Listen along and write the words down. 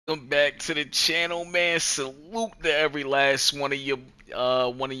Welcome back to the channel, man. Salute to every last one of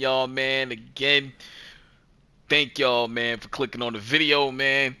y'all, man. Again, thank y'all, man, for clicking on the video,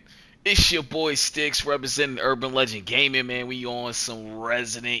 man. It's your boy Sticks representing Urban Legend Gaming, man. We on some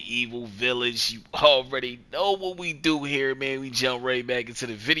Resident Evil Village. You already know what we do here, man. We jump right back into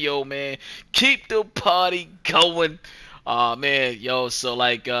the video, man. Keep the party going. Man, yo, so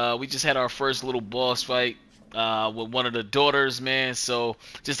like we just had our first little boss fight with one of the daughters, man. So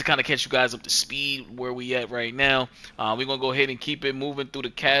just to kind of catch you guys up to speed where we at right now, we're gonna go ahead and keep it moving through the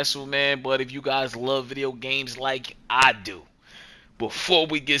castle, man. But if you guys love video games like I do, before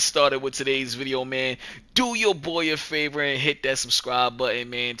we get started with today's video, man, do your boy a favor and hit that subscribe button,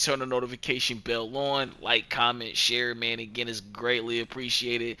 man. Turn the notification bell on. Like, comment, share, man. Again, it's greatly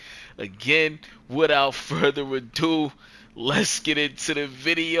appreciated. Again, without further ado, let's get into the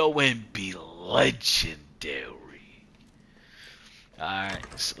video and be legendary.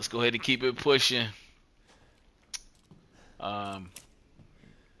 Alright, so let's go ahead and keep it pushing. What?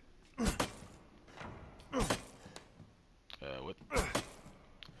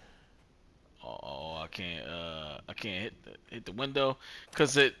 Oh, I can't hit the window,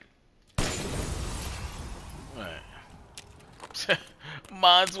 cause it. Alright.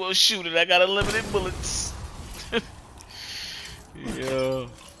 Might as well shoot it. I got unlimited bullets. Yo,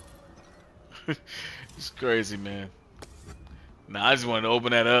 it's crazy, man. Nah, I just wanted to open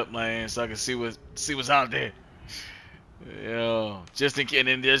that up, man, so I can see what's out there. Yo, just in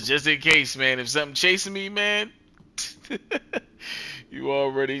case, man. If something chasing me, man, you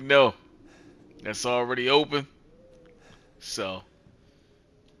already know. That's already open. So,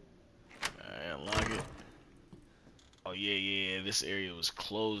 alright, unlock it. Oh yeah. This area was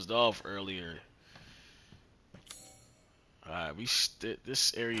closed off earlier. Alright,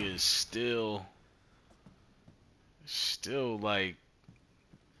 this area is still like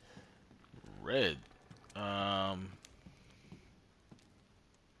red. I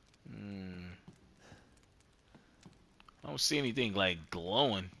don't see anything like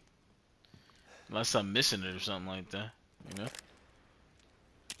glowing, unless I'm missing it or something like that, you know?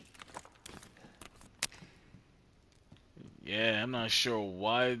 Yeah, I'm not sure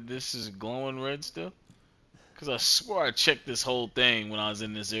why this is glowing red still. Cause I swore I checked this whole thing when I was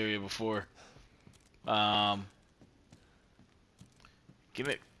in this area before.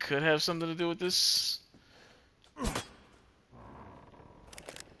 It could have something to do with this.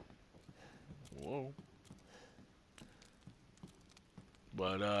 Whoa.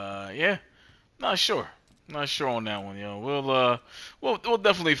 But yeah, not sure. Not sure on that one, yo. We'll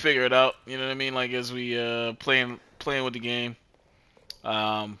definitely figure it out. You know what I mean? Like as we playing with the game.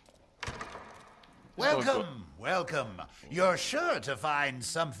 Welcome. You're sure to find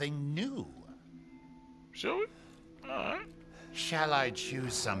something new. Shall we? Alright. Shall I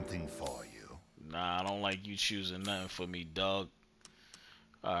choose something for you? Nah, I don't like you choosing nothing for me, dog.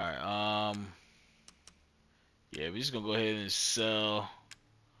 Alright, yeah, we're just gonna go ahead and sell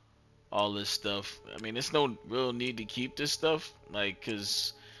all this stuff. I mean, there's no real need to keep this stuff, like,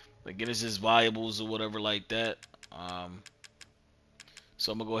 cause again, it's just valuables or whatever like that.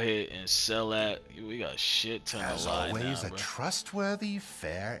 So I'm gonna go ahead and sell that. We got a shit ton As of always, now, a bro. trustworthy,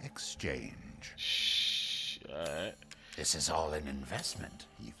 fair exchange. Alright. This is all an investment,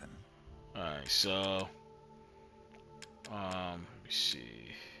 Ethan. Alright, so let me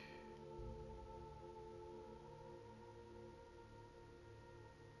see.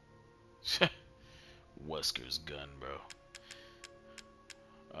 Wesker's gun, bro.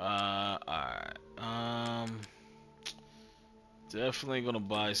 Alright. Definitely gonna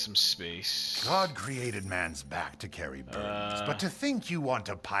buy some space. God created man's back to carry burdens, but to think you want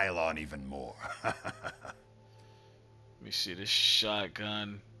to pile on even more. Let me see this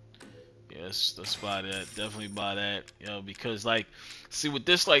shotgun. Yes, let's buy that. Definitely buy that. You know, because like, see with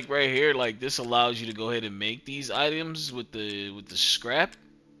this like right here, like this allows you to go ahead and make these items with the scrap.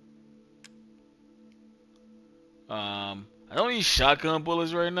 I don't need shotgun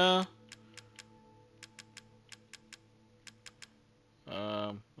bullets right now.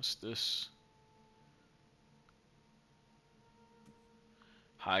 What's this?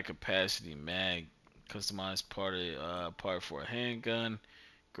 High capacity mag. Customized part for a handgun.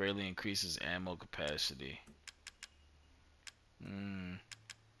 Greatly increases ammo capacity. I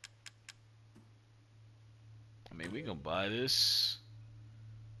mean, we can buy this.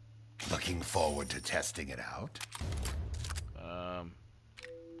 Looking forward to testing it out.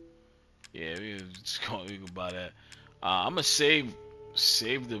 Yeah, we can buy that. I'm gonna save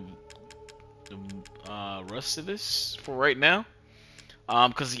the rest of this for right now.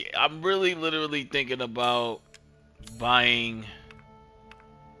 Cause I'm really literally thinking about buying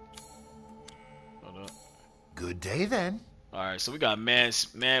Good day then. All right, so we got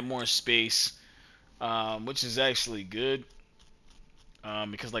mad more space, which is actually good.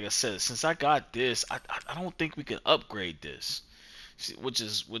 Because like I said, since I got this, I don't think we can upgrade this, which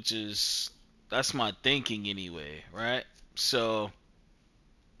is that's my thinking anyway, right? So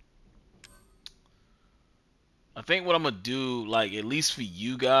I think what I'm gonna do, like at least for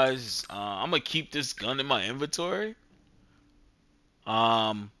you guys, I'm gonna keep this gun in my inventory.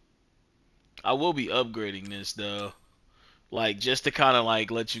 I will be upgrading this though, like just to kind of like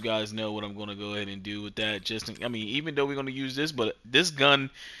let you guys know what I'm gonna go ahead and do with that. I mean, even though we're gonna use this, but this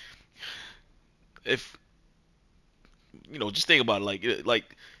gun, if just think about it,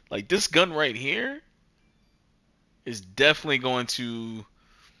 like this gun right here is definitely going to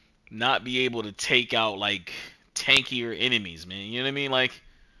not be able to take out like tankier enemies, man. You know what I mean? Like,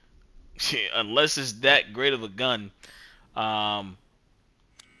 unless it's that great of a gun, um,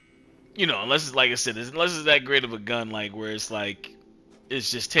 unless it's like I said, unless it's that great of a gun, like where it's like it's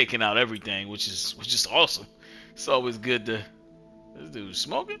just taking out everything, which is awesome. It's always good to. This dude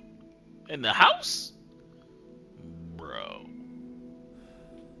smoking in the house, bro.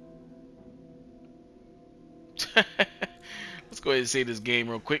 Let's go ahead and save this game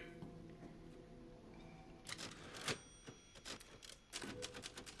real quick.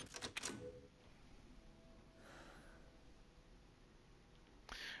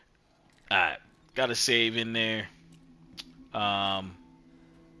 Alright, got a save in there.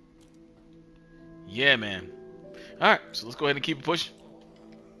 Yeah, man. Alright, so let's go ahead and keep it pushing.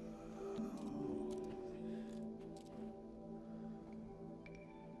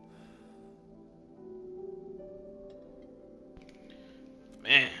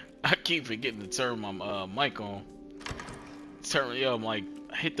 Man, I keep forgetting to turn my mic on. I'm like,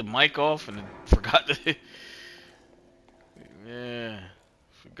 I hit the mic off and forgot to. Yeah,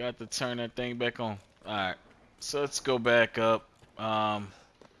 forgot to turn that thing back on. All right, so let's go back up. Yeah,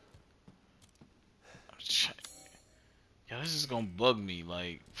 this is gonna bug me,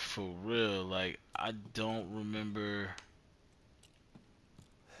 like for real. Like I don't remember.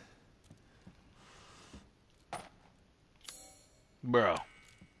 Bro.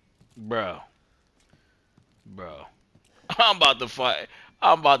 I'm about to fight.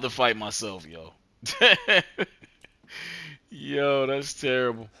 I'm about to fight myself, yo. Yo, that's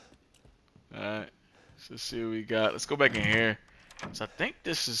terrible. Alright. Let's see what we got. Let's go back in here. So I think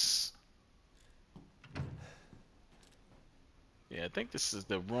this is. Yeah, I think this is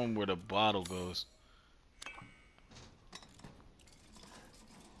the room where the bottle goes.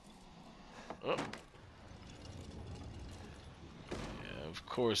 Oh. Yeah, of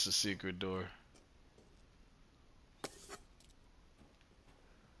course, the secret door.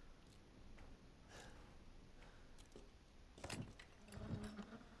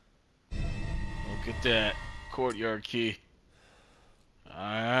 Look at that courtyard key.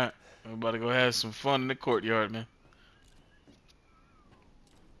 Alright, we're about to go have some fun in the courtyard, man.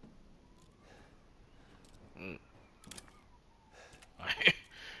 I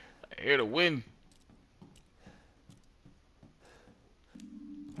hear the wind.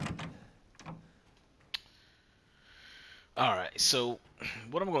 Alright, so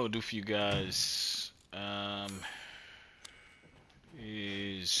what I'm gonna do for you guys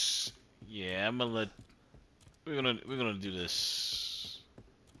is, yeah, I'm gonna let we're gonna do this.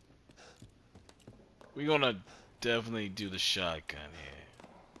 We're gonna definitely do the shotgun here.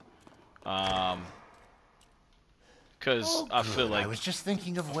 Cause I feel like I was just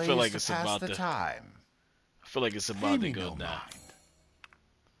thinking of ways like to it's pass about the time. I feel like it's about to go down.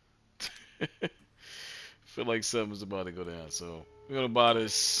 I feel like something's about to go down, so we're gonna buy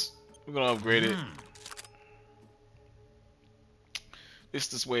this. We're gonna upgrade it.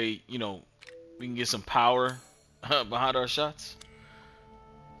 This way, we can get some power behind our shots.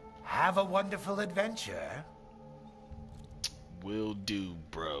 Have a wonderful adventure. Will do,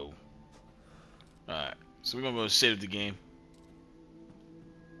 bro. Alright, so we're gonna go save the game.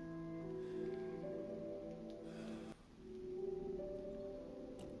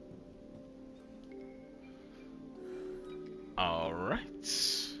 Alright.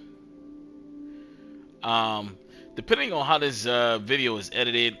 Depending on how this video is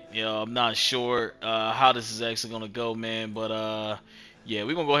edited, I'm not sure how this is actually gonna go, man. But yeah,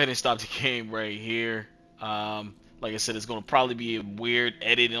 we're gonna go ahead and stop the game right here. Like I said, it's gonna probably be a weird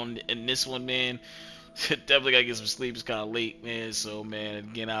edit in this one, man. Definitely gotta get some sleep. It's kind of late, man. So, man,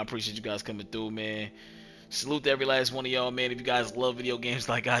 again, I appreciate you guys coming through, man. Salute to every last one of y'all, man. If you guys love video games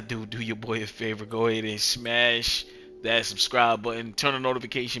like I do, do your boy a favor. Go ahead and smash that subscribe button, turn the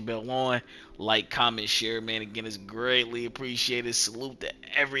notification bell on, like, comment, share, man. Again, it's greatly appreciated. Salute to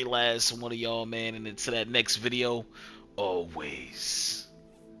every last one of y'all, man. And until that next video, always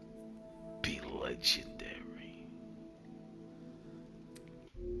be legendary.